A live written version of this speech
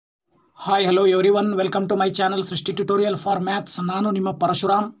Hi hello everyone, welcome to my channel ಸೃಷ್ಟಿ tutorial for maths. ನಾನು ನಿಮ್ಮ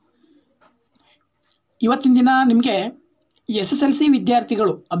ಪರಶುರಾಮ್. ಇವತ್ತಿನ ದಿನ ನಿಮಗೆ SSLC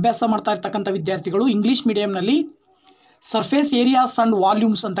ವಿದ್ಯಾರ್ಥಿಗಳು ಅಭ್ಯಾಸ ಮಾಡ್ತಾ ಇರ್ತಕ್ಕಂಥ ವಿದ್ಯಾರ್ಥಿಗಳು English ಮೀಡಿಯಂನಲ್ಲಿ surface areas and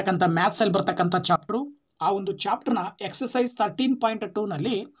volumes ಅಂತಕ್ಕಂಥ ಮ್ಯಾಥ್ಸಲ್ಲಿ ಬರ್ತಕ್ಕಂಥ ಚಾಪ್ಟ್ರು. ಆ ಒಂದು ಚಾಪ್ಟರ್ನ ಎಕ್ಸಸೈಸ್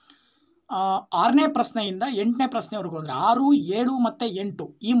 13.2ನಲ್ಲಿ 6ನೇ ಪ್ರಶ್ನೆಯಿಂದ 8ನೇ ಪ್ರಶ್ನೆವರೆಗೂ ಅಂದರೆ 6, 7 ಮತ್ತು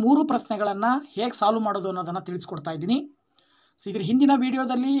 8 ಈ 3 ಪ್ರಶ್ನೆಗಳನ್ನು ಹೇಗೆ ಸಾಲ್ವ್ ಮಾಡೋದು ಅನ್ನೋದನ್ನು ತಿಳಿಸ್ಕೊಡ್ತಾ ಇದ್ದೀನಿ. ಸೊ ಇದ್ರ ಹಿಂದಿನ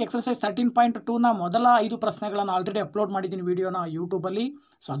ವೀಡಿಯೋದಲ್ಲಿ ಎಕ್ಸರ್ಸೈಸ್ 13.2ನ ಮೊದಲ 5 ಪ್ರಶ್ನೆಗಳನ್ನು ಆಲ್ರೆಡಿ ಅಪ್ಲೋಡ್ ಮಾಡಿದ್ದೀನಿ ವೀಡಿಯೋನ ಯೂಟ್ಯೂಬಲ್ಲಿ.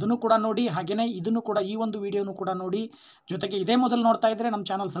 ಸೊ ಅದನ್ನು ಕೂಡ ನೋಡಿ, ಹಾಗೆಯೇ ಇದನ್ನು ಕೂಡ ಈ ಒಂದು ವೀಡಿಯೋನು ಕೂಡ ನೋಡಿ. ಜೊತೆಗೆ ಇದೇ ಮೊದಲು ನೋಡ್ತಾ ಇದ್ದರೆ ನಮ್ಮ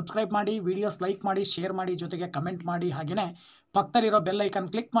ಚಾನಲ್ ಸಬ್ಸ್ಕ್ರೈಬ್ ಮಾಡಿ, ವೀಡಿಯೋಸ್ ಲೈಕ್ ಮಾಡಿ, ಶೇರ್ ಮಾಡಿ, ಜೊತೆಗೆ ಕಮೆಂಟ್ ಮಾಡಿ, ಹಾಗೆಯೇ ಪಕ್ಕದಲ್ಲಿರೋ ಬೆಲ್ ಐಕನ್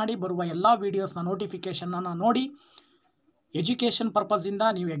ಕ್ಲಿಕ್ ಮಾಡಿ ಬರುವ ಎಲ್ಲ ವೀಡಿಯೋಸ್ನ ನೋಟಿಫಿಕೇಷನ್ನ ನೋಡಿ. ಎಜುಕೇಷನ್ ಪರ್ಪಸ್ಸಿಂದ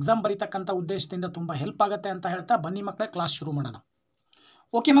ನೀವು ಎಕ್ಸಾಮ್ ಬರೀತಕ್ಕಂಥ ಉದ್ದೇಶದಿಂದ ತುಂಬ ಹೆಲ್ಪ್ ಆಗುತ್ತೆ ಅಂತ ಹೇಳ್ತಾ ಬನ್ನಿ ಮಕ್ಕಳೇ, ಕ್ಲಾಸ್ ಶುರು ಮಾಡೋಣ.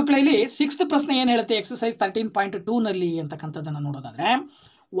 ಓಕೆ ಮಕ್ಕಳೇ, ಇಲ್ಲಿ 6th ಪ್ರಶ್ನೆ ಏನು ಹೇಳುತ್ತೆ ಎಕ್ಸಸೈಸ್ 13.2ನಲ್ಲಿ ಅಂತಕ್ಕಂಥದ್ದನ್ನು ನೋಡೋದಾದರೆ,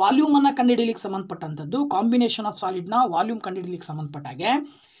 ವಾಲ್ಯೂಮನ್ನು ಕಂಡುಹಿಡಿಯಲಿಕ್ಕೆ ಸಂಬಂಧಪಟ್ಟಂಥದ್ದು combination of ಸಾಲಿಡ್ನ volume ಕಂಡುಹಿಡಿಯಲಿಕ್ಕೆ ಸಂಬಂಧಪಟ್ಟಾಗೆ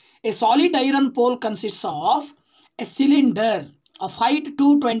A solid iron pole consists of A cylinder of height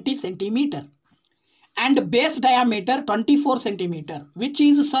 220 centimeter and base diameter 24 centimeter which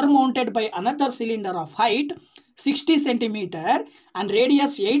is surmounted by another cylinder of height 60 centimeter and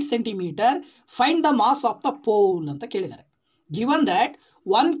radius 8 centimeter. Find the mass of the pole ಅಂತ ಕೇಳಿದ್ದಾರೆ. Given that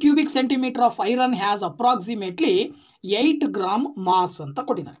 1 cubic centimeter of iron has approximately 8 gram mass ಅಂತ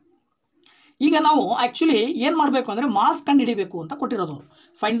ಕೊಟ್ಟಿದ್ದಾರೆ. ಈಗ ನಾವು actually ಏನು ಮಾಡಬೇಕು ಅಂದರೆ mass ಕಂಡುಹಿಡಿಬೇಕು ಅಂತ ಕೊಟ್ಟಿರೋದು.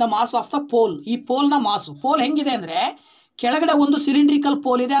 Find the mass of the pole. ಈ ಪೋಲ್ನ ಮಾಸು, ಪೋಲ್ ಹೆಂಗಿದೆ ಅಂದರೆ ಕೆಳಗಡೆ ಒಂದು ಸಿಲಿಂಡ್ರಿಕಲ್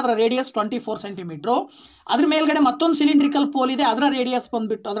ಪೋಲ್ ಇದೆ, ಅದರ ರೇಡಿಯಸ್ 24 centimeter. ಅದ್ರ ಮೇಲ್ಗಡೆ ಮತ್ತೊಂದು ಸಿಲಿಂಡ್ರಿಕಲ್ ಪೋಲ್ ಇದೆ, ಅದರ ರೇಡಿಯಸ್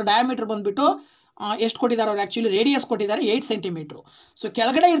ಬಂದುಬಿಟ್ಟು ಅದರ ಡಯಾಮೀಟರ್ ಬಂದುಬಿಟ್ಟು ಎಷ್ಟು ಕೊಟ್ಟಿದ್ದಾರೆ ಅವರು, ಆ್ಯಕ್ಚುಲಿ ರೇಡಿಯಸ್ ಕೊಟ್ಟಿದ್ದಾರೆ 8 centimeter. ಸೊ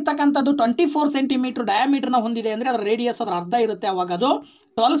ಕೆಳಗಡೆ ಇರ್ತಕ್ಕಂಥದ್ದು 24 centimeter ಡಯಾಮೀಟರ್ನ ಹೊಂದಿದೆ ಅಂದರೆ ಅದರ ರೇಡಿಯಸ್ ಅದರ ಅರ್ಧ ಇರುತ್ತೆ, ಅವಾಗ ಅದು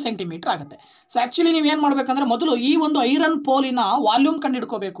 12 centimeter ಆಗುತ್ತೆ. ಸೊ ಆ್ಯಕ್ಚುಲಿ ನೀವು ಏನು ಮಾಡಬೇಕಂದ್ರೆ ಮೊದಲು ಈ ಒಂದು ಐರನ್ ಪೋಲಿನ ವಾಲ್ಯೂಮ್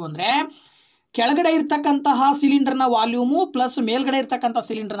ಕಂಡುಹಿಡ್ಕೋಬೇಕು ಅಂದರೆ ಕೆಳಗಡೆ ಇರ್ತಕ್ಕಂತಹ ಸಿಲಿಂಡರ್ನ ವಾಲ್ಯೂಮು ಪ್ಲಸ್ ಮೇಲ್ಗಡೆ ಇರ್ತಕ್ಕಂಥ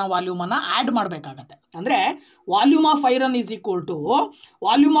ಸಿಲಿಂಡರ್ನ ವಾಲ್ಯೂಮನ್ನು ಆ್ಯಡ್ ಮಾಡಬೇಕಾಗತ್ತೆ. ಅಂದರೆ volume of iron is equal to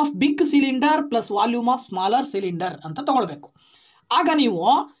volume of big cylinder plus volume of smaller cylinder ಅಂತ ತಗೊಳ್ಬೇಕು. ಆಗ ನೀವು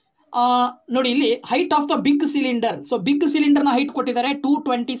ನೋಡಿ ಇಲ್ಲಿ height of the big cylinder, so big ಸಿಲಿಂಡರ್ನ ಹೈಟ್ ಕೊಟ್ಟಿದ್ದಾರೆ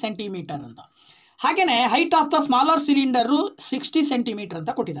 220 centimeter ಅಂತ. ಹಾಗೆಯೇ height of the smaller cylinder 60 centimeter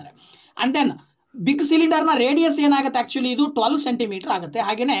ಅಂತ ಕೊಟ್ಟಿದ್ದಾರೆ. ಆ್ಯಂಡ್ ದೆನ್ ಬಿಗ್ ಸಿಲಿಂಡರ್ನ ರೇಡಿಯಸ್ ಏನಾಗುತ್ತೆ, ಆ್ಯಕ್ಚುಲಿ ಇದು 12 centimeter ಆಗುತ್ತೆ.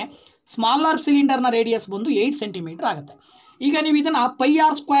 ಹಾಗೆಯೇ ಸ್ಮಾಲರ್ ಸಿಲಿಂಡರ್ನ ರೇಡಿಯಸ್ ಬಂದು 8 centimeter ಆಗುತ್ತೆ. ಈಗ ನೀವು ಇದನ್ನು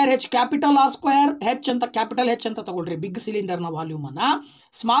πr²h ಕ್ಯಾಪಿಟಲ್ R²h ಅಂತ ಕ್ಯಾಪಿಟಲ್ H ಅಂತ ತಗೊಳ್ರಿ ಬಿಗ್ ಸಿಲಿಂಡರ್ನ ವಾಲ್ಯೂಮನ್ನು.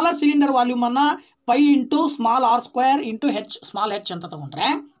 Smaller cylinder ವಾಲ್ಯೂಮನ್ನು π × small R² × h small h ಅಂತ ತಗೊಂಡ್ರೆ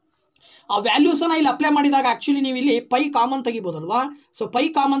ಆ ವ್ಯಾಲ್ಯೂಸನ್ನು ಇಲ್ಲಿ ಅಪ್ಲೈ ಮಾಡಿದಾಗ ಆ್ಯಕ್ಚುಲಿ ನೀವು ಇಲ್ಲಿ pi common ತೆಗಿಬೋದಲ್ವಾ. So pi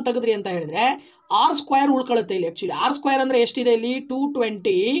common ತೆಗೆದ್ರಿ ಅಂತ ಹೇಳಿದ್ರೆ R² ಉಳ್ಕೊಳ್ಳುತ್ತೆ ಇಲ್ಲಿ. ಆ್ಯಕ್ಚುಲಿ R² ಅಂದರೆ ಎಷ್ಟಿದೆ ಇಲ್ಲಿ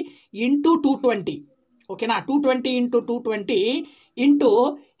 220 × 220, ಓಕೆನಾ. 220 × 220 ಇಂಟು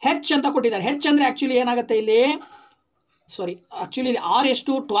ಹೆಚ್ ಅಂತ ಕೊಟ್ಟಿದ್ದಾರೆ. ಹೆಚ್ ಅಂದರೆ ಆ್ಯಕ್ಚುಲಿ ಏನಾಗುತ್ತೆ ಇಲ್ಲಿ, ಸಾರಿ ಆ್ಯಕ್ಚುಲಿ ಇಲ್ಲಿ ಆರ್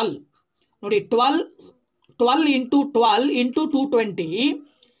ಎಷ್ಟು 12 ನೋಡಿ, 12 × 12 × 220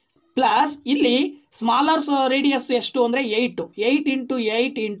 ಪ್ಲಸ್ ಇಲ್ಲಿ ಸ್ಮಾಲರ್ಸ್ ರೇಡಿಯಸ್ ಎಷ್ಟು ಅಂದರೆ 8 ×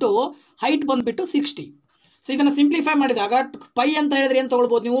 8 ಇಂಟು ಹೈಟ್ ಬಂದುಬಿಟ್ಟು 60. ಸೊ ಇದನ್ನು ಸಿಂಪ್ಲಿಫೈ ಮಾಡಿದಾಗ ಪೈ ಅಂತ ಹೇಳಿದ್ರೆ ಏನು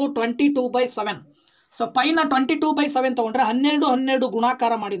ತೊಗೊಳ್ಬೋದು ನೀವು 22/7. ಸೊ ಪೈನ 22/7 ತೊಗೊಂಡ್ರೆ 12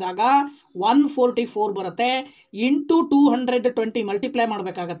 ಗುಣಾಕಾರ ಮಾಡಿದಾಗ 144 ಬರುತ್ತೆ. ಇಂಟು 220 ಮಲ್ಟಿಪ್ಲೈ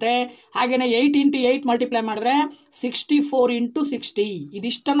ಮಾಡಬೇಕಾಗತ್ತೆ. ಹಾಗೆಯೇ 8 × 8 ಮಲ್ಟಿಪ್ಲೈ ಮಾಡಿದ್ರೆ 64 × 60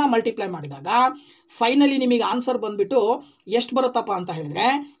 ಇದಿಷ್ಟನ್ನು ಮಲ್ಟಿಪ್ಲೈ ಮಾಡಿದಾಗ ಫೈನಲಿ ನಿಮಗೆ ಆನ್ಸರ್ ಬಂದುಬಿಟ್ಟು ಎಷ್ಟು ಬರುತ್ತಪ್ಪ ಅಂತ ಹೇಳಿದ್ರೆ,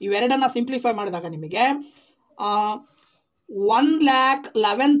 ಇವೆರಡನ್ನು ಸಿಂಪ್ಲಿಫೈ ಮಾಡಿದಾಗ ನಿಮಗೆ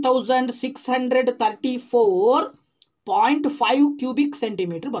 1,11,634.5 cubic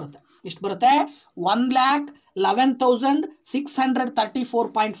centimeter ಬರುತ್ತೆ. ಎಷ್ಟು ಬರುತ್ತೆ,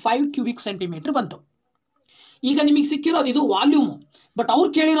 1,11,634.5 cubic centimeter ಬಂತು. ಈಗ ನಿಮಗೆ ಸಿಕ್ಕಿರೋದು ಇದು ವಾಲ್ಯೂಮು. ಬಟ್ ಅವ್ರು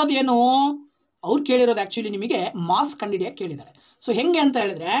ಕೇಳಿರೋದು ಏನು, ಅವ್ರು ಕೇಳಿರೋದು ಆ್ಯಕ್ಚುಲಿ ನಿಮಗೆ ಮಾಸ್ ಕಂಡುಹಿಡಿಯೋಕೆ ಕೇಳಿದ್ದಾರೆ. ಸೊ ಹೆಂಗೆ ಅಂತ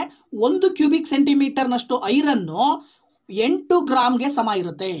ಹೇಳಿದ್ರೆ 1 cubic centimeterನಷ್ಟು ಐರನ್ನು 8 ಗ್ರಾಮ್ಗೆ ಸಮ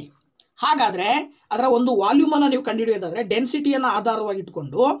ಇರುತ್ತೆ. ಹಾಗಾದರೆ ಅದರ ಒಂದು ವಾಲ್ಯೂಮನ್ನು ನೀವು ಕಂಡುಹಿಡಿಯೋದಾದರೆ ಡೆನ್ಸಿಟಿಯನ್ನು ಆಧಾರವಾಗಿ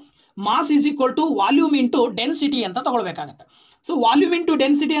ಇಟ್ಕೊಂಡು mass is equal to volume into density ಅಂತ ತಗೊಳ್ಬೇಕಾಗತ್ತೆ. ಸೊ ವಾಲ್ಯೂಮ್ ಇಂಟು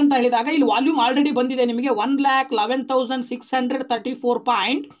ಡೆನ್ಸಿಟಿ ಅಂತ ಹೇಳಿದಾಗ ಇಲ್ಲಿ ವಾಲ್ಯೂಮ್ ಆಲ್ರೆಡಿ ಬಂದಿದೆ ನಿಮಗೆ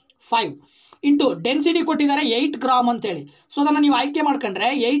 1,11,634.5 ಇಂಟು ಡೆನ್ಸಿಟಿ ಕೊಟ್ಟಿದ್ದಾರೆ 8 ಗ್ರಾಮ್ ಅಂತೇಳಿ. ಸೊ ಅದನ್ನು ನೀವು ಆಯ್ಕೆ ಮಾಡ್ಕೊಂಡ್ರೆ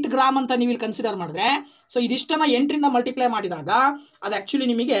 8 ಗ್ರಾಮ್ ಅಂತ ನೀವು ಇಲ್ಲಿ ಕನ್ಸಿಡರ್ ಮಾಡಿದ್ರೆ, ಸೊ ಇದಿಷ್ಟನ್ನು 8ರಿಂದ ಮಲ್ಟಿಪ್ಲೈ ಮಾಡಿದಾಗ ಅದು ಆ್ಯಕ್ಚುಲಿ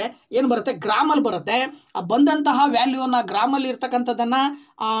ನಿಮಗೆ ಏನು ಬರುತ್ತೆ, ಗ್ರಾಮಲ್ಲಿ ಬರುತ್ತೆ. ಆ ಬಂದಂತಹ ವ್ಯಾಲ್ಯೂನ ಗ್ರಾಮಲ್ಲಿ ಇರ್ತಕ್ಕಂಥದ್ದನ್ನು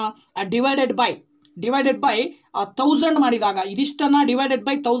ಡಿವೈಡೆಡ್ ಬೈ 1000 ಮಾಡಿದಾಗ ಇದಿಷ್ಟನ್ನು ಡಿವೈಡೆಡ್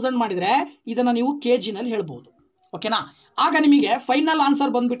ಬೈ 1000 ಮಾಡಿದರೆ ಇದನ್ನು ನೀವು kgನಲ್ಲಿ ಹೇಳ್ಬೋದು, ಓಕೆನಾ. ಆಗ ನಿಮಗೆ ಫೈನಲ್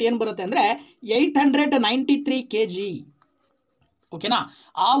ಆನ್ಸರ್ ಬಂದ್ಬಿಟ್ಟು ಏನು ಬರುತ್ತೆ ಅಂದರೆ 893 kg. ಓಕೆನಾ.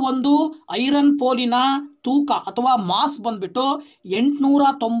 ಆ ಒಂದು ಐರನ್ ಪೋಲಿನ ತೂಕ ಅಥವಾ ಮಾಸ್ ಬಂದ್ಬಿಟ್ಟು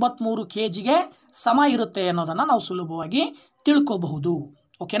 893 kgಗೆ ಸಮ ಇರುತ್ತೆ ಅನ್ನೋದನ್ನು ನಾವು ಸುಲಭವಾಗಿ ತಿಳ್ಕೋಬಹುದು.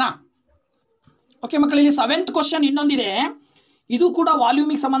 ಓಕೆನಾ. ಓಕೆ ಮಕ್ಕಳು, ಇಲ್ಲಿ 7th ಕ್ವಶನ್ ಇನ್ನೊಂದಿದೆ, ಇದು ಕೂಡ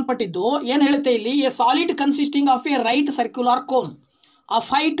ವಾಲ್ಯೂಮಿಗೆ ಸಂಬಂಧಪಟ್ಟಿದ್ದು. ಏನು ಹೇಳುತ್ತೆ ಇಲ್ಲಿ, A solid consisting of A right circular cone of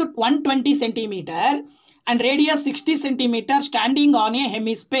height 120 centimeter and radius 60 centimeter standing on a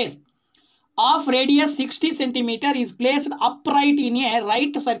hemisphere of radius 60 centimeter is placed upright in a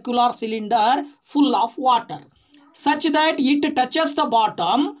right circular cylinder full of water such that it touches the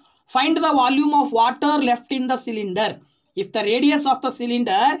bottom. Find the volume of water left in the cylinder if the radius of the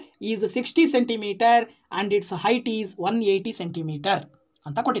cylinder is 60 centimeter and its height is 180 centimeter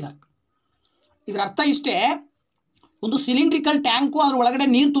ಅಂತ ಕೊಟ್ಟಿದ್ದಾರೆ. ಇದರ ಅರ್ಥ ಇಷ್ಟೇ, ಒಂದು cylindrical tank, ಅದ್ರ ಒಳಗಡೆ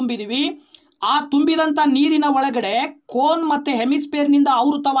ನೀರು ತುಂಬಿದ್ದೀವಿ. ಆ ತುಂಬಿದಂಥ ನೀರಿನ ಒಳಗಡೆ ಕೋನ್ ಮತ್ತು ಹೆಮಿಸ್ಫಿಯರ್ನಿಂದ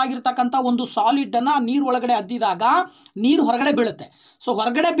ಆವೃತವಾಗಿರ್ತಕ್ಕಂಥ ಒಂದು ಸಾಲಿಡನ್ನು ನೀರು ಒಳಗಡೆ ಅದ್ದಿದಾಗ ನೀರು ಹೊರಗಡೆ ಬೀಳುತ್ತೆ. ಸೊ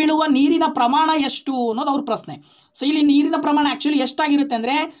ಹೊರಗಡೆ ಬೀಳುವ ನೀರಿನ ಪ್ರಮಾಣ ಎಷ್ಟು ಅನ್ನೋದು ಅವ್ರ ಪ್ರಶ್ನೆ. ಸೊ ಇಲ್ಲಿ ನೀರಿನ ಪ್ರಮಾಣ ಆ್ಯಕ್ಚುಲಿ ಎಷ್ಟಾಗಿರುತ್ತೆ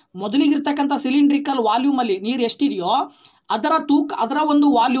ಅಂದರೆ, ಮೊದಲಿಗಿರ್ತಕ್ಕಂಥ ಸಿಲಿಂಡ್ರಿಕಲ್ ವಾಲ್ಯೂಮಲ್ಲಿ ನೀರು ಎಷ್ಟಿದೆಯೋ ಅದರ ಒಂದು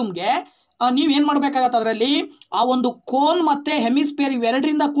ವಾಲ್ಯೂಮ್ಗೆ ನೀವೇನು ಮಾಡಬೇಕಾಗತ್ತೆ, ಅದರಲ್ಲಿ ಆ ಒಂದು ಕೋನ್ ಮತ್ತು ಹೆಮಿಸ್ಫಿಯರ್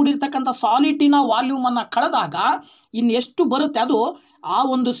ಇವೆರಡರಿಂದ ಕೂಡಿರ್ತಕ್ಕಂಥ ಸಾಲಿಟಿನ ವಾಲ್ಯೂಮನ್ನು ಕಳೆದಾಗ ಇನ್ನೆಷ್ಟು ಬರುತ್ತೆ ಅದು ಆ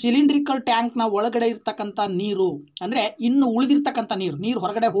ಒಂದು ಸಿಲಿಂಡ್ರಿಕಲ್ ಟ್ಯಾಂಕ್ನ ಒಳಗಡೆ ಇರ್ತಕ್ಕಂಥ ನೀರು, ಅಂದರೆ ಇನ್ನು ಉಳಿದಿರ್ತಕ್ಕಂಥ ನೀರು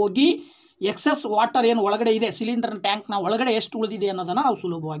ಹೊರಗಡೆ ಹೋಗಿ ಎಕ್ಸೆಸ್ ವಾಟರ್ ಏನು ಒಳಗಡೆ ಇದೆ ಸಿಲಿಂಡರ್ ಟ್ಯಾಂಕ್ನ ಒಳಗಡೆ ಎಷ್ಟು ಉಳಿದಿದೆ ಅನ್ನೋದನ್ನು ನಾವು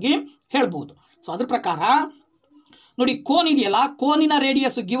ಸುಲಭವಾಗಿ ಹೇಳ್ಬೋದು. ಸೊ ಅದ್ರ ಪ್ರಕಾರ ನೋಡಿ, ಕೋನ್ ಇದೆಯಲ್ಲ, ಕೋನಿನ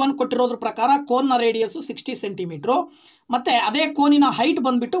ರೇಡಿಯಸ್ ಗಿವನ್ ಕೊಟ್ಟಿರೋದ್ರ ಪ್ರಕಾರ ಕೋನ್ನ ರೇಡಿಯಸ್ 60 ಸೆಂಟಿಮೀಟ್ರು, ಮತ್ತು ಅದೇ ಕೋನಿನ ಹೈಟ್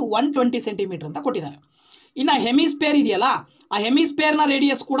ಬಂದುಬಿಟ್ಟು 120 ಸೆಂಟಿಮೀಟ್ರ್ ಅಂತ ಕೊಟ್ಟಿದ್ದಾರೆ. ಇನ್ನು ಹೆಮಿಸ್ಫಿಯರ್ ಇದೆಯಲ್ಲ, ಆ ಹೆಮಿಸ್ಫಿಯರ್ನ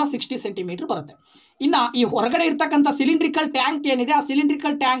ರೇಡಿಯಸ್ ಕೂಡ 60 ಸೆಂಟಿಮೀಟ್ರ್ ಬರುತ್ತೆ. ಇನ್ನು ಈ ಹೊರಗಡೆ ಇರ್ತಕ್ಕಂಥ ಸಿಲಿಂಡ್ರಿಕಲ್ ಟ್ಯಾಂಕ್ ಏನಿದೆ, ಆ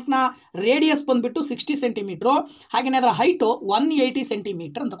ಸಿಲಿಂಡ್ರಿಕಲ್ ಟ್ಯಾಂಕ್ನ ರೇಡಿಯಸ್ ಬಂದುಬಿಟ್ಟು 60 ಸೆಂಟಿಮೀಟ್ರು, ಹಾಗೆಯೇ ಅದರ ಹೈಟು 180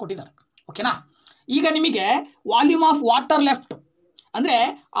 ಸೆಂಟಿಮೀಟ್ರ್ ಅಂತ ಕೊಟ್ಟಿದ್ದಾರೆ. ಓಕೆನಾ. ಈಗ ನಿಮಗೆ ವಾಲ್ಯೂಮ್ ಆಫ್ ವಾಟರ್ ಲೆಫ್ಟ್ ಅಂದರೆ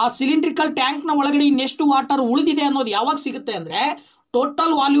ಆ ಸಿಲಿಂಡ್ರಿಕಲ್ ಟ್ಯಾಂಕ್ನ ಒಳಗಡೆ ಇನ್ನೆಷ್ಟು ವಾಟರ್ ಉಳಿದಿದೆ ಅನ್ನೋದು ಯಾವಾಗ ಸಿಗುತ್ತೆ ಅಂದರೆ,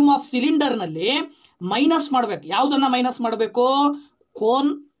 ಟೋಟಲ್ ವಾಲ್ಯೂಮ್ ಆಫ್ ಸಿಲಿಂಡರ್ನಲ್ಲಿ ಮೈನಸ್ ಮಾಡಬೇಕು. ಯಾವುದನ್ನು ಮೈನಸ್ ಮಾಡಬೇಕು? ಕೋನ್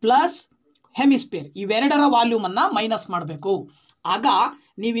ಪ್ಲಸ್ ಹೆಮಿಸ್ಫಿಯರ್ ಇವೆರಡರ ವಾಲ್ಯೂಮನ್ನು ಮೈನಸ್ ಮಾಡಬೇಕು. ಆಗ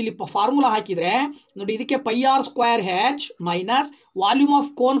ನೀವು ಇಲ್ಲಿ ಫಾರ್ಮುಲಾ ಹಾಕಿದರೆ ನೋಡಿ, ಇದಕ್ಕೆ πr² minus volume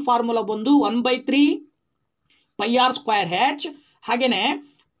of cone formula ಬಂದು 1/3 πr², ಹಾಗೆಯೇ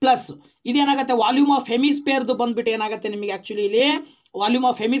ಪ್ಲಸ್ ಇದೇನಾಗುತ್ತೆ, ವಾಲ್ಯೂಮ್ ಆಫ್ ಹೆಮಿಸ್ಫಿಯರ್ದು ಬಂದುಬಿಟ್ಟು ಏನಾಗುತ್ತೆ ನಿಮಗೆ, ಆ್ಯಕ್ಚುಲಿ ಇಲ್ಲಿ ವಾಲ್ಯೂಮ್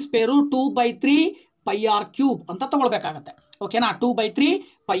ಆಫ್ ಹೆಮಿಸ್ಫಿಯರು 2/3 πr³ ಅಂತ ತಗೊಳ್ಬೇಕಾಗತ್ತೆ. ಓಕೆನಾ, 2/3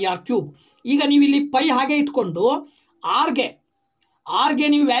 πr³. ಈಗ ನೀವು ಇಲ್ಲಿ ಪೈ ಹಾಗೆ ಇಟ್ಕೊಂಡು ಆರ್ಗೆ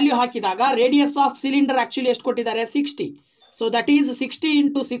ನೀವು ವ್ಯಾಲ್ಯೂ ಹಾಕಿದಾಗ ರೇಡಿಯಸ್ ಆಫ್ ಸಿಲಿಂಡರ್ ಆ್ಯಕ್ಚುಲಿ ಎಷ್ಟು ಕೊಟ್ಟಿದ್ದಾರೆ? 60. So that is 60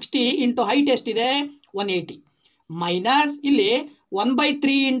 × 60 into height ಎಷ್ಟಿದೆ? 180 ಮೈನಸ್ ಇಲ್ಲಿ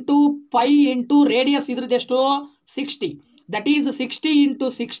 1/3 into pi into radius ಇದ್ರದ್ದೆಷ್ಟು? 60. That is 60 ×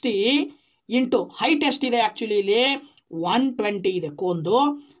 60 into height ಎಷ್ಟಿದೆ? ಆ್ಯಕ್ಚುಲಿ ಇಲ್ಲಿ 120 ಇದೆ ಕೋನ್ದು.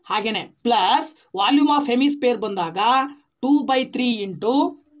 ಹಾಗೆಯೇ ಪ್ಲಸ್ ವಾಲ್ಯೂಮ್ ಆಫ್ ಹೆಮಿಸ್ಫಿಯರ್ ಬಂದಾಗ 2/3 ಇಂಟು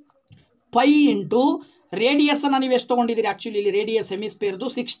ಪೈ ಇಂಟು ರೇಡಿಯಸ್ಸನ್ನು ನೀವು ಎಷ್ಟು ತೊಗೊಂಡಿದ್ದೀರಿ? ಆ್ಯಕ್ಚುಲಿ ಇಲ್ಲಿ ರೇಡಿಯಸ್ ಹೆಮಿಸ್ಫಿಯರ್ದು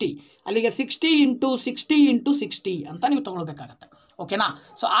 60, ಅಲ್ಲಿಗೆ 60 × 60 × 60 ಅಂತ ನೀವು ತೊಗೊಳ್ಬೇಕಾಗತ್ತೆ. ಓಕೆನಾ.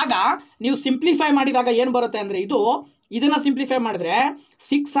 ಸೊ ಆಗ ನೀವು ಸಿಂಪ್ಲಿಫೈ ಮಾಡಿದಾಗ ಏನು ಬರುತ್ತೆ ಅಂದರೆ, ಇದನ್ನು ಸಿಂಪ್ಲಿಫೈ ಮಾಡಿದ್ರೆ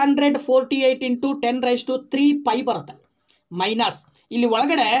 648 × 10³ ಪೈ ಬರುತ್ತೆ, ಮೈನಸ್ ಇಲ್ಲಿ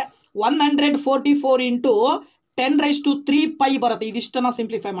ಒಳಗಡೆ 144 × 10³ ಪೈ ಬರುತ್ತೆ. ಇದಿಷ್ಟನ್ನು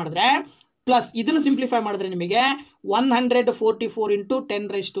ಸಿಂಪ್ಲಿಫೈ ಮಾಡಿದ್ರೆ ಪ್ಲಸ್ ಇದನ್ನು ಸಿಂಪ್ಲಿಫೈ ಮಾಡಿದ್ರೆ ನಿಮಗೆ 144 ×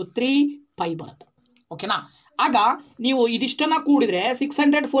 10³ ಪೈ ಬರುತ್ತೆ. ಓಕೆನಾ. ಆಗ ನೀವು ಇದಿಷ್ಟನ್ನು ಕೂಡಿದರೆ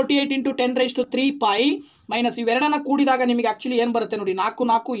 648 × 10³ ಪೈ ಮೈನಸ್ ಇವೆರಡನ್ನು ಕೂಡಿದಾಗ ನಿಮಗೆ ಆ್ಯಕ್ಚುಲಿ ಏನು ಬರುತ್ತೆ ನೋಡಿ, 4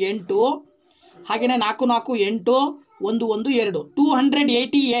 4 8, ಹಾಗೆಯೇ 4 4 8 1 1 2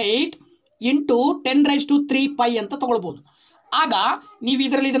 288 × 10³ ಪೈ ಅಂತ ತೊಗೊಳ್ಬೋದು. ಆಗ ನೀವು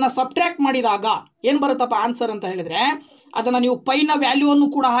ಇದನ್ನು ಸಬ್ಟ್ರ್ಯಾಕ್ಟ್ ಮಾಡಿದಾಗ ಏನು ಬರುತ್ತಪ್ಪ ಆನ್ಸರ್ ಅಂತ ಹೇಳಿದರೆ, ಅದನ್ನು ನೀವು ಪೈನ ವ್ಯಾಲ್ಯೂವನ್ನು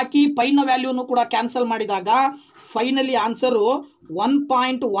ಕೂಡ ಹಾಕಿ ಪೈನ ವ್ಯಾಲ್ಯೂವನ್ನು ಕೂಡ ಕ್ಯಾನ್ಸಲ್ ಮಾಡಿದಾಗ ಫೈನಲಿ ಆನ್ಸರು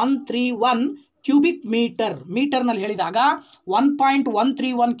 1.131 ಕ್ಯೂಬಿಕ್ ಮೀಟರ್ನಲ್ಲಿ ಹೇಳಿದಾಗ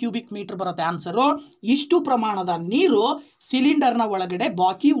 1.131 ಕ್ಯೂಬಿಕ್ ಮೀಟರ್ ಬರುತ್ತೆ ಆನ್ಸರು. ಇಷ್ಟು ಪ್ರಮಾಣದ ನೀರು ಸಿಲಿಂಡರ್ನ ಒಳಗಡೆ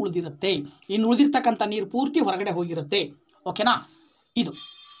ಬಾಕಿ ಉಳಿದಿರುತ್ತೆ, ಇನ್ನು ಉಳಿದಿರ್ತಕ್ಕಂಥ ನೀರು ಪೂರ್ತಿ ಹೊರಗಡೆ ಹೋಗಿರುತ್ತೆ. ಓಕೆನಾ. ಇದು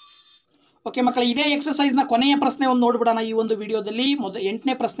ಓಕೆ ಮಕ್ಕಳು, ಇದೇ ಎಕ್ಸಸೈಸ್ನ ಕೊನೆಯ ಪ್ರಶ್ನೆ ಒಂದು ನೋಡ್ಬಿಡೋಣ ಈ ಒಂದು ವಿಡಿಯೋದಲ್ಲಿ.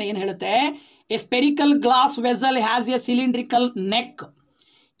 8ನೇ ಪ್ರಶ್ನೆ ಏನು ಹೇಳುತ್ತೆ, A spherical glass vessel has A cylindrical neck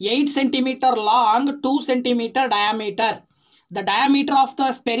 8 centimeter long, 2 centimeter diameter. The diameter of the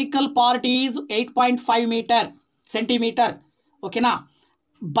spherical part is 8.5 centimeter. Okay na.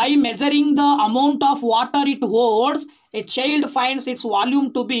 By measuring the amount of water it holds, a child finds its volume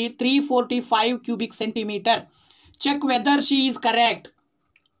to be 345 cubic centimeter. Check whether she is correct.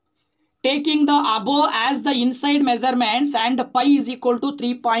 Taking the above as the inside measurements and pi is equal to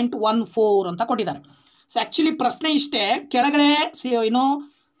 3.14 ಅಂತ ಕೊಟ್ಟಿದ್ದಾರೆ. So actually ಪ್ರಶ್ನೆ ಇಷ್ಟೇ, ಕೆಳಗಡೆ ಏನು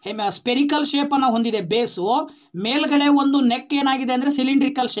spherical ಶೇಪನ್ನು ಹೊಂದಿದೆ ಬೇಸು, ಮೇಲ್ಗಡೆ ಒಂದು neck ಏನಾಗಿದೆ ಅಂದರೆ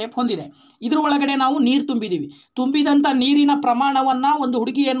ಸಿಲಿಂಡ್ರಿಕಲ್ ಶೇಪ್ ಹೊಂದಿದೆ. ಇದ್ರ ಒಳಗಡೆ ನಾವು ನೀರು ತುಂಬಿದ್ದೀವಿ. ತುಂಬಿದಂಥ ನೀರಿನ ಪ್ರಮಾಣವನ್ನು ಒಂದು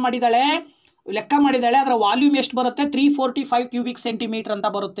ಹುಡುಗಿ ಏನು ಮಾಡಿದ್ದಾಳೆ, ಲೆಕ್ಕ ಮಾಡಿದ್ದಾಳೆ. ಅದರ ವಾಲ್ಯೂಮ್ ಎಷ್ಟು ಬರುತ್ತೆ, 345 ಕ್ಯೂಬಿಕ್ ಸೆಂಟಿಮೀಟರ್ ಅಂತ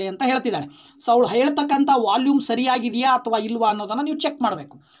ಬರುತ್ತೆ ಅಂತ ಹೇಳ್ತಿದ್ದಾಳೆ. ಸೊ ಅವಳು ಹೇಳ್ತಕ್ಕಂಥ ವಾಲ್ಯೂಮ್ ಸರಿಯಾಗಿದೆಯಾ ಅಥವಾ ಇಲ್ವಾ ಅನ್ನೋದನ್ನು ನೀವು ಚೆಕ್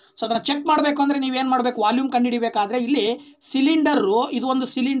ಮಾಡಬೇಕು. ಸೊ ಅದನ್ನು ಚೆಕ್ ಮಾಡಬೇಕು ಅಂದರೆ ನೀವೇನು ಮಾಡಬೇಕು, ವಾಲ್ಯೂಮ್ ಕಂಡುಹಿಡಿಬೇಕಾದ್ರೆ ಇಲ್ಲಿ ಸಿಲಿಂಡರು, ಇದು ಒಂದು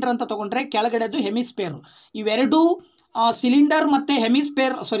ಸಿಲಿಂಡರ್ ಅಂತ ತೊಗೊಂಡ್ರೆ ಕೆಳಗಡೆದು ಹೆಮಿಸ್ಪೇರು, ಇವೆರಡೂ ಸಿಲಿಂಡರ್ ಮತ್ತು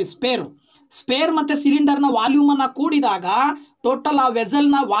ಸ್ಪೇರ್ ಮತ್ತು ಸಿಲಿಂಡರ್ನ ವಾಲ್ಯೂಮನ್ನು ಕೂಡಿದಾಗ ಟೋಟಲ್ ಆ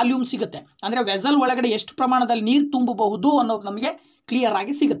ವೆಸಲ್ನ ವಾಲ್ಯೂಮ್ ಸಿಗುತ್ತೆ. ಅಂದರೆ ವೆಸಲ್ ಒಳಗಡೆ ಎಷ್ಟು ಪ್ರಮಾಣದಲ್ಲಿ ನೀರು ತುಂಬಬಹುದು ಅನ್ನೋದು ನಮಗೆ ಕ್ಲಿಯರ್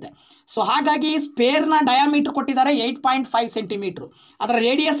ಆಗಿ ಸಿಗುತ್ತೆ. ಸೊ ಹಾಗಾಗಿ ಸ್ಪೇರ್ನ ಡಯಾಮೀಟರ್ ಕೊಟ್ಟಿದ್ದಾರೆ 8.5 ಸೆಂಟಿಮೀಟ್ರು. ಅದರ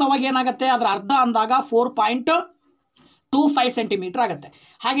ರೇಡಿಯಸ್ ಅವಾಗ ಏನಾಗುತ್ತೆ, ಅದರ ಅರ್ಧ ಅಂದಾಗ 4.25 ಸೆಂಟಿಮೀಟರ್ ಆಗುತ್ತೆ.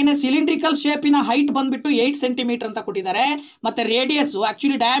 ಹಾಗೆಯೇ ಸಿಲಿಂಡ್ರಿಕಲ್ ಶೇಪಿನ ಹೈಟ್ ಬಂದುಬಿಟ್ಟು 8 ಸೆಂಟಿಮೀಟರ್ ಅಂತ ಕೊಟ್ಟಿದ್ದಾರೆ. ಮತ್ತು ರೇಡಿಯಸ್ಸು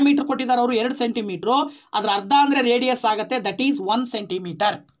ಆ್ಯಕ್ಚುಲಿ ಡಯಾಮೀಟರ್ ಕೊಟ್ಟಿದ್ದಾರೆ ಅವರು 2 ಸೆಂಟಿಮೀಟ್ರು. ಅದರ ಅರ್ಧ ಅಂದರೆ ರೇಡಿಯಸ್ ಆಗುತ್ತೆ, ದಟ್ ಈಸ್ 1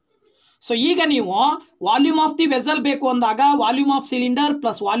 ಸೆಂಟಿಮೀಟರ್. ಸೊ ಈಗ ನೀವು ವಾಲ್ಯೂಮ್ ಆಫ್ ದಿ ವೆಸಲ್ ಬೇಕು ಅಂದಾಗ volume of cylinder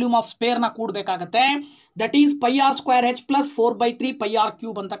plus volume of ಸ್ಪೇರ್ನ ಕೂಡಬೇಕಾಗತ್ತೆ. That is πr² h plus 4/3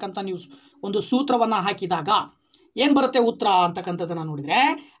 πr³ ಅಂತಕ್ಕಂಥ ನೀವು ಒಂದು ಸೂತ್ರವನ್ನು ಹಾಕಿದಾಗ ಏನು ಬರುತ್ತೆ ಉತ್ತರ ಅಂತಕ್ಕಂಥದ್ದನ್ನು ನೋಡಿದರೆ,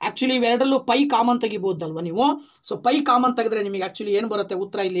 ಆ್ಯಕ್ಚುಲಿ ಇವೆರಡರಲ್ಲೂ ಪೈ ಕಾಮನ್ ತೆಗಿಬೋದಲ್ವ ನೀವು. ಸೊ ಪೈ ಕಾಮನ್ ತೆಗೆದ್ರೆ ನಿಮಗೆ ಆ್ಯಕ್ಚುಲಿ ಏನು ಬರುತ್ತೆ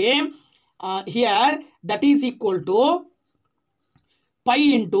ಉತ್ತರ ಇಲ್ಲಿ, here that is equal to pi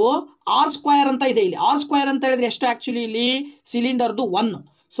into r² ಅಂತ ಇದೆ. ಇಲ್ಲಿ r² ಅಂತ ಹೇಳಿದ್ರೆ ಎಷ್ಟು, ಆ್ಯಕ್ಚುಲಿ ಇಲ್ಲಿ ಸಿಲಿಂಡರ್ದು 1.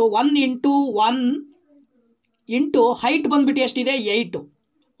 ಸೊ 1 ಇಂಟು ಹೈಟ್ ಬಂದ್ಬಿಟ್ಟು ಎಷ್ಟಿದೆ 8,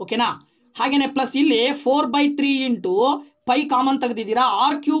 ಓಕೆನಾ. ಹಾಗೆಯೇ ಪ್ಲಸ್ ಇಲ್ಲಿ 4/3 ಇಂಟು ಪೈ ಕಾಮನ್ ತೆಗೆದಿದ್ದೀರಾ,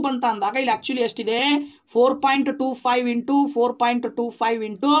 r³ ಅಂತ ಅಂದಾಗ ಇಲ್ಲಿ ಆ್ಯಕ್ಚುಲಿ ಎಷ್ಟಿದೆ 4.25 ಇಂಟು 4.25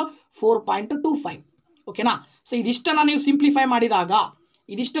 ಇಂಟು 4.25, ಓಕೆನಾ. ಸೊ ಇದಿಷ್ಟನ್ನು ನೀವು ಸಿಂಪ್ಲಿಫೈ ಮಾಡಿದಾಗ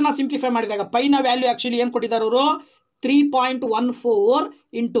ಪೈನ ವ್ಯಾಲ್ಯೂ ಆ್ಯಕ್ಚುಲಿ ಏನು ಕೊಟ್ಟಿದ್ದಾರೆ ಅವರು 3.14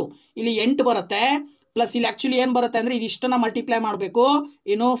 ಇಂಟು ಇಲ್ಲಿ 8 ಬರುತ್ತೆ. ಪ್ಲಸ್ ಇಲ್ಲಿ ಆ್ಯಕ್ಚುಲಿ ಏನು ಬರುತ್ತೆ ಅಂದರೆ ಇದಿಷ್ಟನ್ನು ಮಲ್ಟಿಪ್ಲೈ ಮಾಡಬೇಕು.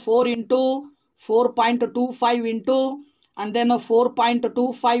 ಇನ್ನು 4 into 4.25 into and then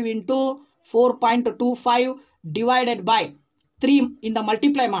 4.25 into 4.25 divided by 3 ಇಂದ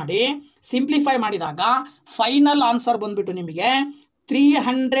ಮಲ್ಟಿಪ್ಲೈ ಮಾಡಿ ಸಿಂಪ್ಲಿಫೈ ಮಾಡಿದಾಗ ಫೈನಲ್ ಆನ್ಸರ್ ಬಂದುಬಿಟ್ಟು ನಿಮಗೆ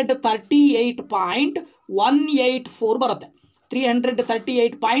 338.184 ಬರುತ್ತೆ.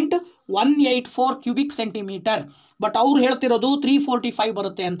 338.184 ಕ್ಯೂಬಿಕ್ ಸೆಂಟಿಮೀಟರ್. ಬಟ್ ಅವ್ರು ಹೇಳ್ತಿರೋದು 345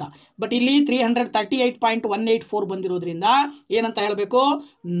 ಬರುತ್ತೆ ಅಂತ. ಬಟ್ ಇಲ್ಲಿ 338.184 ಬಂದಿರೋದ್ರಿಂದ ಏನಂತ ಹೇಳಬೇಕು,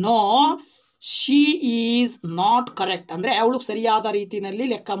 no she is not correct. ಅಂದರೆ ಅವಳು ಸರಿಯಾದ ರೀತಿಯಲ್ಲಿ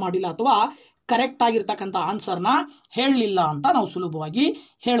ಲೆಕ್ಕ ಮಾಡಿಲ್ಲ ಅಥವಾ ಕರೆಕ್ಟ್ ಆಗಿರ್ತಕ್ಕಂಥ ಆನ್ಸರ್ನ ಹೇಳಲಿಲ್ಲ ಅಂತ ನಾವು ಸುಲಭವಾಗಿ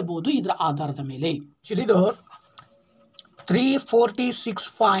ಹೇಳ್ಬೋದು ಇದರ ಆಧಾರದ ಮೇಲೆ. ಇದು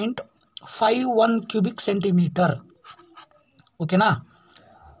 346.51 ಕ್ಯೂಬಿಕ್ ಸೆಂಟಿಮೀಟರ್, ಓಕೆನಾ.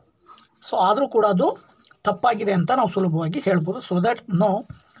 ಸೊ ಆದರೂ ಕೂಡ ಅದು ತಪ್ಪಾಗಿದೆ ಅಂತ ನಾವು ಸುಲಭವಾಗಿ ಹೇಳ್ಬೋದು. So that no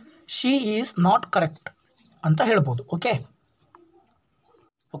she is not correct ಅಂತ ಹೇಳ್ಬೋದು.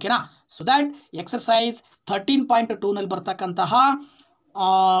 ಓಕೆನಾ. ಸೊ ದ್ಯಾಟ್ ಎಕ್ಸರ್ಸೈಸ್ 13.2ನಲ್ಲಿ ಬರ್ತಕ್ಕಂತಹ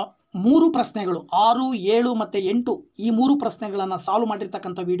 3 ಪ್ರಶ್ನೆಗಳು 6, 7 ಮತ್ತು 8 ಈ 3 ಪ್ರಶ್ನೆಗಳನ್ನು ಸಾಲ್ವ್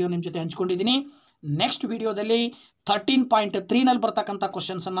ಮಾಡಿರ್ತಕ್ಕಂಥ ವಿಡಿಯೋ ನಿಮ್ಮ ಜೊತೆ ಹಂಚ್ಕೊಂಡಿದ್ದೀನಿ. ನೆಕ್ಸ್ಟ್ ವಿಡಿಯೋದಲ್ಲಿ 13.3ನಲ್ಲಿ ಬರ್ತಕ್ಕಂಥ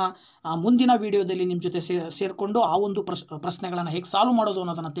ಕ್ವಶನ್ಸನ್ನು ಮುಂದಿನ ವಿಡಿಯೋದಲ್ಲಿ ನಿಮ್ಮ ಜೊತೆ ಸೇರಿಕೊಂಡು ಆ ಒಂದು ಪ್ರಶ್ನೆಗಳನ್ನು ಹೇಗೆ ಸಾಲ್ವ್ ಮಾಡೋದು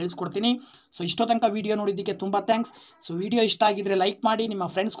ಅನ್ನೋದನ್ನು ತಿಳಿಸ್ಕೊಡ್ತೀನಿ. ಸೊ ಇಷ್ಟೋ ತನಕ ವಿಡಿಯೋ ನೋಡಿದ್ದಕ್ಕೆ ತುಂಬ ಥ್ಯಾಂಕ್ಸ್. ಸೊ ವಿಡಿಯೋ ಇಷ್ಟ ಆಗಿದ್ದರೆ ಲೈಕ್ ಮಾಡಿ, ನಿಮ್ಮ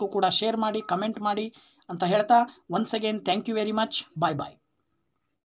ಫ್ರೆಂಡ್ಸ್ಗೂ ಕೂಡ ಶೇರ್ ಮಾಡಿ, ಕಮೆಂಟ್ ಮಾಡಿ ಅಂತ ಹೇಳ್ತಾ once again thank you very much. Bye bye.